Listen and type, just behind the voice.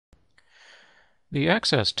The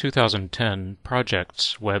Access 2010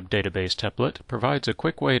 Projects web database template provides a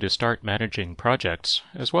quick way to start managing projects,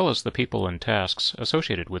 as well as the people and tasks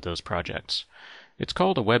associated with those projects. It's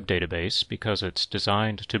called a web database because it's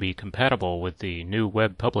designed to be compatible with the new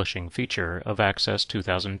web publishing feature of Access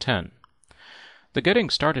 2010. The Getting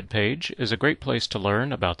Started page is a great place to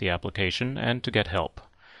learn about the application and to get help.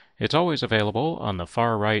 It's always available on the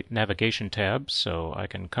far right navigation tab, so I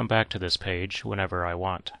can come back to this page whenever I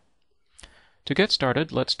want. To get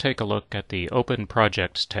started, let's take a look at the Open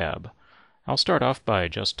Projects tab. I'll start off by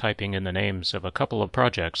just typing in the names of a couple of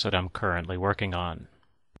projects that I'm currently working on.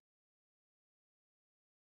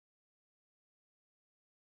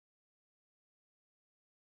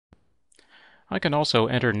 I can also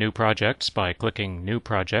enter new projects by clicking New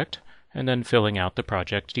Project and then filling out the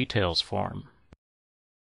project details form.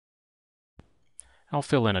 I'll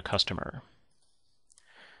fill in a customer.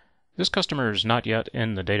 This customer is not yet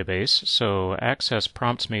in the database, so Access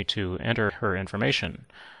prompts me to enter her information.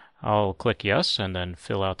 I'll click Yes and then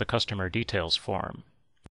fill out the customer details form.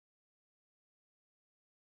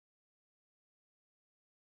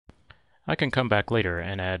 I can come back later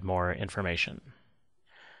and add more information.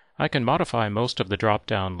 I can modify most of the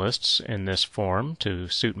drop-down lists in this form to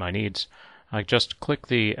suit my needs. I just click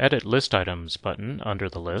the Edit List Items button under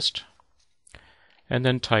the list, and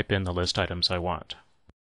then type in the list items I want.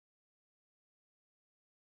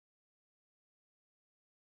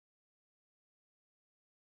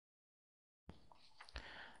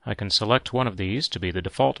 I can select one of these to be the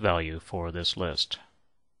default value for this list.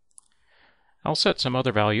 I'll set some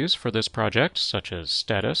other values for this project, such as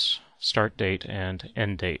status, start date, and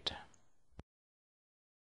end date.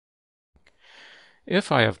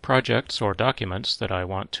 If I have projects or documents that I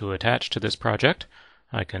want to attach to this project,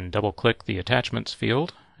 I can double-click the Attachments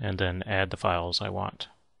field and then add the files I want.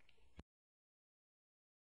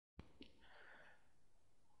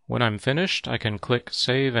 When I'm finished, I can click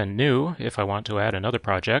Save and New if I want to add another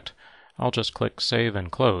project. I'll just click Save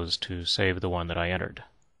and Close to save the one that I entered.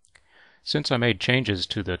 Since I made changes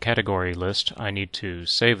to the category list, I need to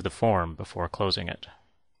save the form before closing it.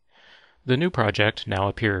 The new project now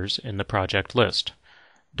appears in the project list.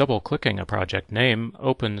 Double-clicking a project name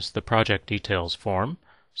opens the project details form,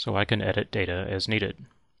 so I can edit data as needed.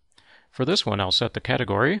 For this one, I'll set the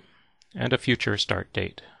category and a future start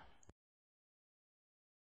date.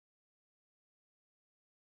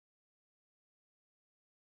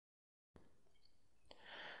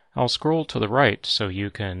 I'll scroll to the right so you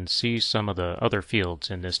can see some of the other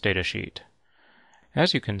fields in this datasheet.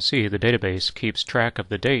 As you can see, the database keeps track of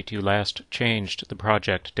the date you last changed the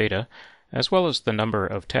project data, as well as the number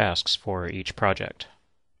of tasks for each project.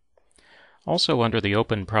 Also, under the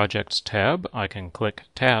Open Projects tab, I can click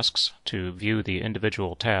Tasks to view the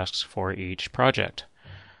individual tasks for each project.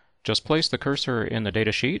 Just place the cursor in the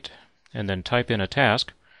datasheet, and then type in a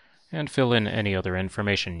task, and fill in any other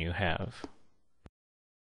information you have.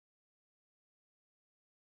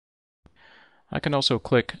 I can also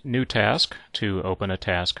click New Task to open a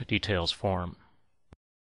task details form.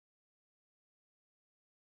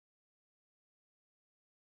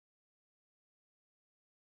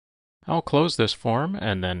 I'll close this form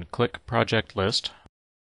and then click Project List.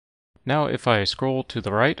 Now if I scroll to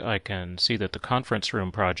the right, I can see that the conference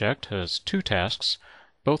room project has two tasks,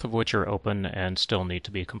 both of which are open and still need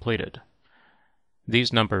to be completed.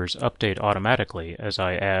 These numbers update automatically as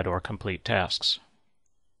I add or complete tasks.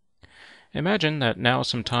 Imagine that now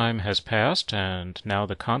some time has passed and now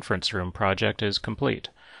the conference room project is complete.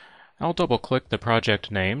 I'll double-click the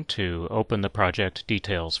project name to open the project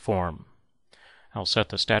details form. I'll set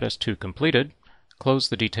the status to completed, close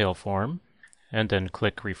the detail form, and then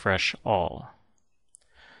click Refresh All.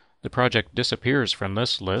 The project disappears from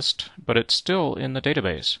this list, but it's still in the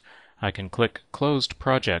database. I can click Closed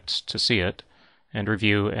Projects to see it and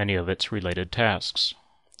review any of its related tasks.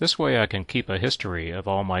 This way I can keep a history of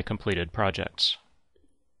all my completed projects.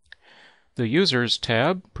 The Users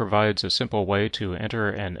tab provides a simple way to enter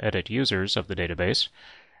and edit users of the database.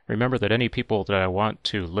 Remember that any people that I want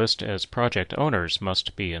to list as project owners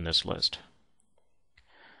must be in this list.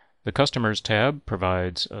 The Customers tab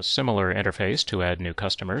provides a similar interface to add new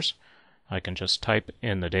customers. I can just type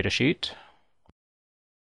in the datasheet,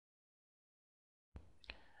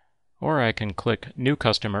 or I can click New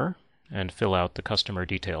Customer and fill out the customer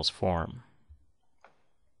details form.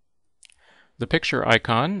 The picture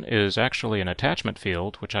icon is actually an attachment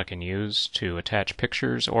field which I can use to attach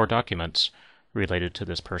pictures or documents related to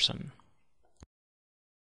this person.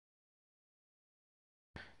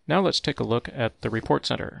 Now let's take a look at the Report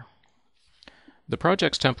Center. The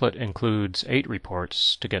projects template includes 8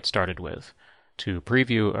 reports to get started with. To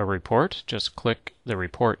preview a report, just click the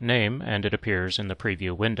report name and it appears in the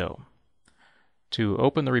preview window. To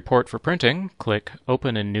open the report for printing, click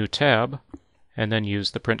Open in New Tab, and then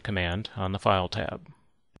use the Print command on the File tab.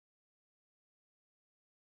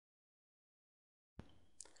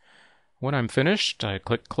 When I'm finished, I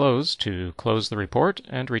click Close to close the report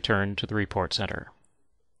and return to the Report Center.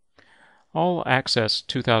 All Access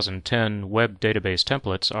 2010 web database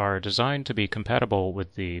templates are designed to be compatible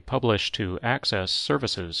with the Publish to Access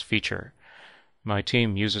Services feature. My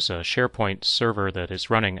team uses a SharePoint server that is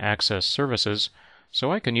running Access services,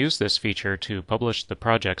 so I can use this feature to publish the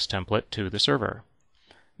project's template to the server.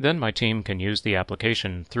 Then my team can use the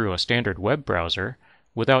application through a standard web browser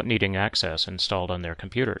without needing Access installed on their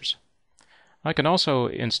computers. I can also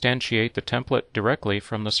instantiate the template directly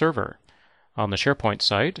from the server. On the SharePoint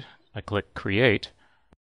site, I click Create,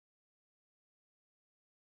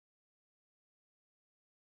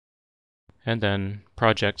 and then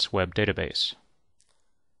Projects Web Database.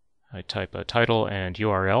 I type a title and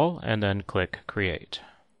URL, and then click Create.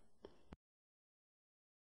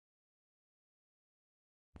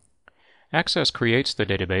 Access creates the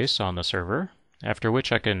database on the server, after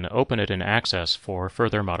which I can open it in Access for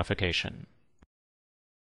further modification.